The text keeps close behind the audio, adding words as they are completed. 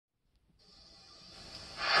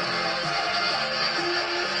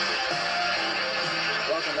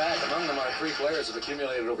players have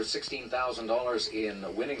accumulated over $16,000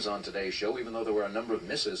 in winnings on today's show, even though there were a number of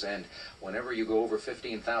misses. And whenever you go over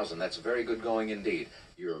 15,000, that's very good going indeed.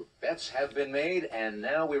 Your bets have been made, and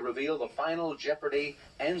now we reveal the final Jeopardy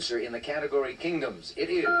answer in the category Kingdoms. It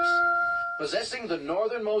is, possessing the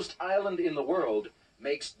northernmost island in the world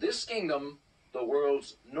makes this kingdom the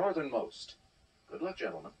world's northernmost. Good luck,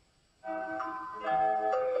 gentlemen.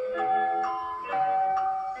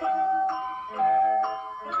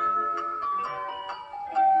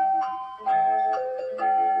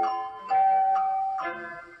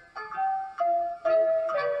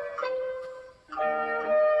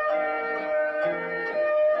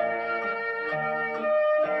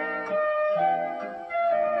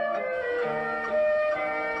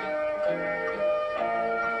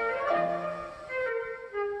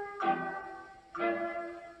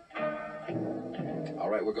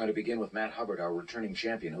 We're going to begin with Matt Hubbard, our returning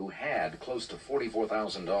champion, who had close to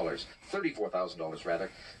 $44,000, $34,000 rather,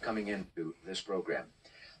 coming into this program.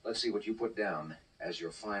 Let's see what you put down as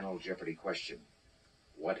your final Jeopardy question.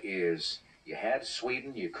 What is, you had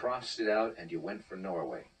Sweden, you crossed it out, and you went for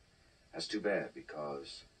Norway. That's too bad,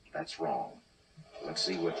 because that's wrong. Let's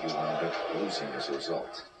see what you wound up losing as a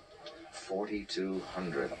result.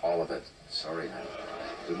 4,200, all of it. Sorry, man.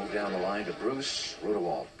 We move down the line to Bruce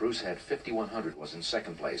Rhodewalt. Bruce had 5,100, was in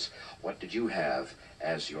second place. What did you have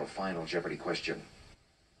as your final Jeopardy question?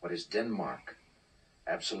 What is Denmark?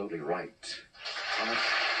 Absolutely right. How much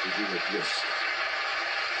did you risk?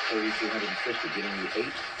 3,350, giving you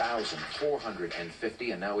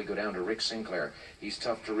 8,450. And now we go down to Rick Sinclair. He's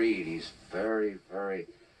tough to read. He's very, very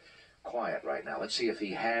quiet right now. Let's see if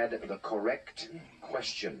he had the correct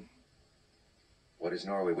question. What is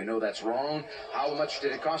Norway? We know that's wrong. How much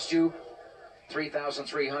did it cost you?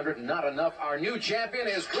 3,300. Not enough. Our new champion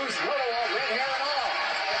is Bruce Rhodewalt, red hair and all.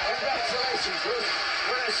 Congratulations, Bruce.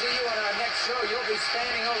 We're going to see you on our next show. You'll be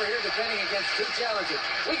standing over here defending against two challengers.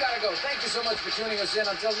 We got to go. Thank you so much for tuning us in.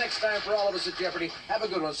 Until next time, for all of us at Jeopardy, have a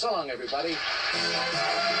good one. So long, everybody.